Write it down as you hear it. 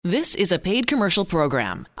This is a paid commercial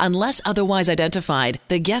program. Unless otherwise identified,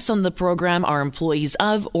 the guests on the program are employees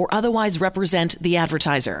of or otherwise represent the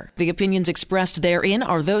advertiser. The opinions expressed therein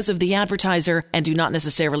are those of the advertiser and do not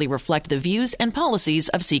necessarily reflect the views and policies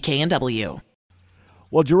of CK&W.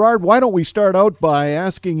 Well, Gerard, why don't we start out by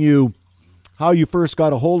asking you how you first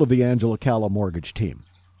got a hold of the Angela Calla mortgage team?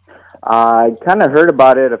 I kind of heard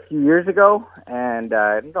about it a few years ago, and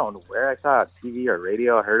I don't know where I saw it, TV or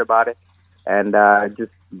radio. I heard about it, and just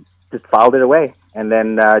filed it away. And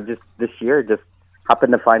then just this year, just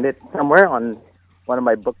happened to find it somewhere on one of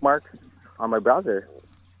my bookmarks on my browser.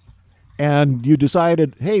 And you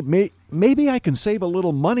decided, hey, maybe I can save a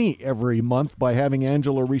little money every month by having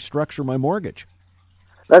Angela restructure my mortgage.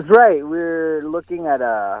 That's right. We're looking at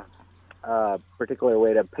a particular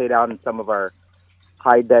way to pay down some of our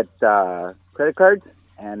high debt credit cards,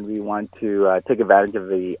 and we want to take advantage of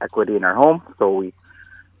the equity in our home. So we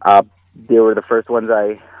they were the first ones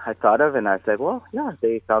I thought of, and I said, well, yeah,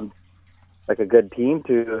 they sound like a good team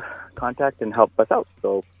to contact and help us out.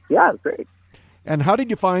 So, yeah, it's great. And how did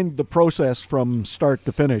you find the process from start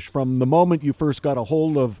to finish, from the moment you first got a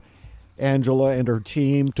hold of Angela and her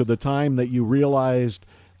team to the time that you realized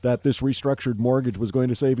that this restructured mortgage was going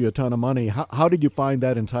to save you a ton of money? How did you find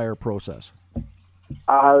that entire process? It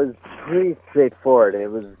was pretty straightforward.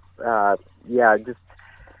 It was, just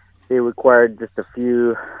they required just a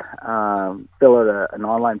few, fill out an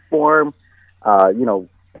online form, ask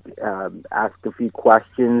a few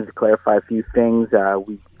questions, clarify a few things.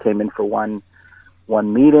 We came in for one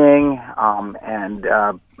meeting, and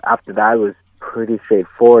after that, it was pretty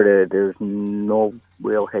straightforward. There's no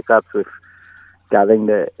real hiccups with gathering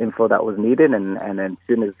the info that was needed, and as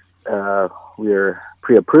soon as we were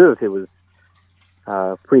pre-approved, it was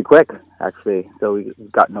pretty quick, actually. So we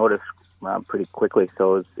got noticed pretty quickly,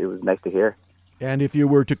 so it was nice to hear. And if you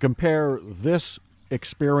were to compare this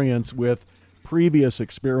experience with previous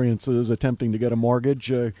experiences attempting to get a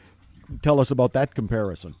mortgage, tell us about that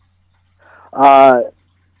comparison.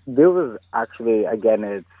 There was actually, again,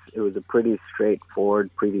 it was a pretty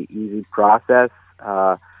straightforward, pretty easy process.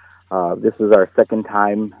 This was our second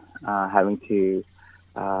time having to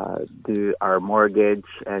do our mortgage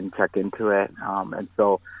and check into it. And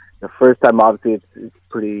so the first time, obviously, it's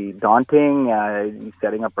pretty daunting,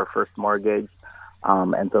 setting up our first mortgage.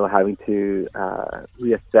 And so having to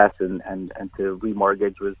reassess and to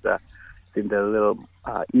remortgage was seemed a little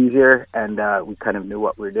easier, and we kind of knew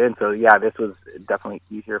what we were doing. So, yeah, this was definitely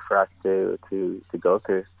easier for us to go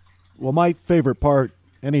through. Well, my favorite part,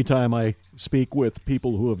 anytime I speak with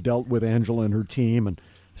people who have dealt with Angela and her team and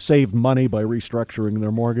saved money by restructuring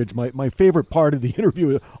their mortgage, my favorite part of the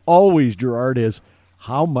interview always, Gerard, is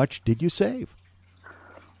how much did you save?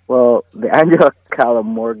 Well, the Angela Calla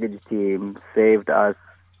mortgage team saved us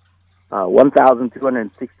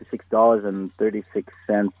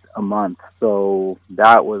 $1,266.36 a month. So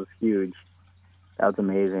that was huge. That was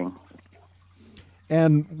amazing.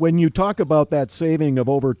 And when you talk about that saving of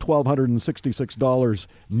over $1,266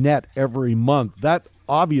 net every month, that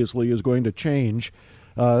obviously is going to change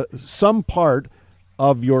some part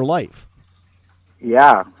of your life.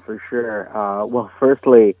 Yeah, for sure. Well,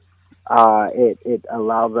 firstly, it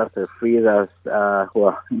allows us or frees us,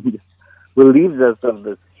 relieves us of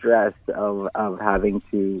the stress of having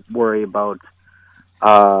to worry about,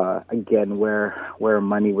 again, where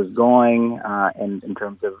money was going and in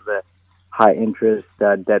terms of the high interest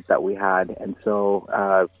debt that we had. And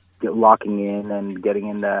so locking in and getting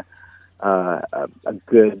in a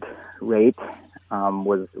good rate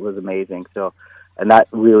was amazing. So, and that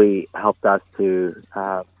really helped us to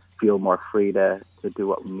feel more free to do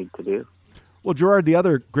what we need to do. Well, Gerard, the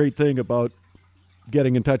other great thing about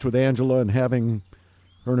getting in touch with Angela and having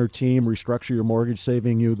her and her team restructure your mortgage,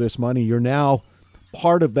 saving you this money, you're now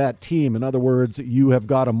part of that team. In other words, you have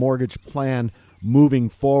got a mortgage plan moving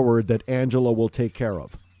forward that Angela will take care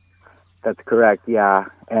of. That's correct, yeah.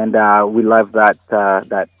 And we love that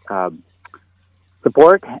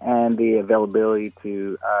support and the availability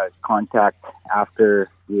to contact after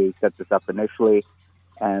we set this up initially.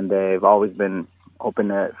 And they've always been open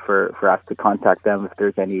for us to contact them if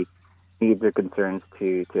there's any needs or concerns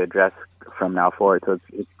to address from now forward. So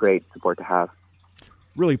it's great support to have.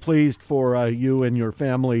 Really pleased for you and your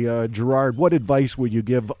family. Gerard, what advice would you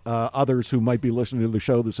give others who might be listening to the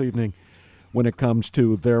show this evening when it comes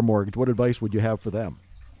to their mortgage? What advice would you have for them?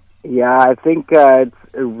 Yeah, I think it's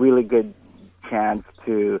a really good chance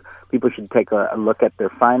people should take a look at their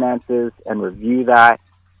finances and review that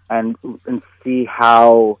and see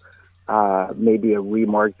how maybe a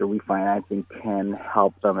remortgage or refinancing can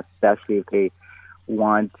help them, especially if they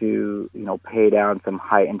want to, pay down some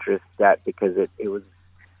high interest debt, because it was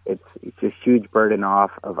just huge burden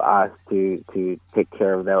off of us to take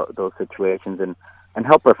care of those situations and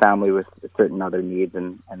help our family with certain other needs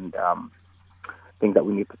and things that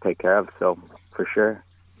we need to take care of. So for sure.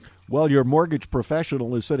 Well, your mortgage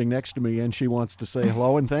professional is sitting next to me, and she wants to say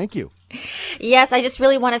hello and thank you. Yes, I just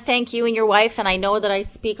really want to thank you and your wife, and I know that I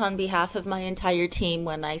speak on behalf of my entire team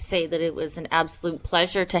when I say that it was an absolute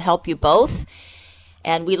pleasure to help you both,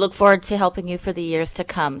 and we look forward to helping you for the years to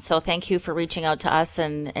come. So thank you for reaching out to us,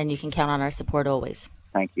 and you can count on our support always.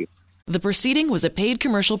 Thank you. The proceeding was a paid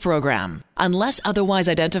commercial program. Unless otherwise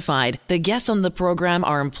identified, the guests on the program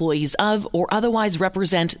are employees of or otherwise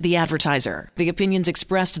represent the advertiser. The opinions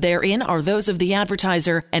expressed therein are those of the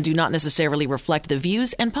advertiser and do not necessarily reflect the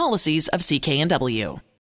views and policies of CKNW.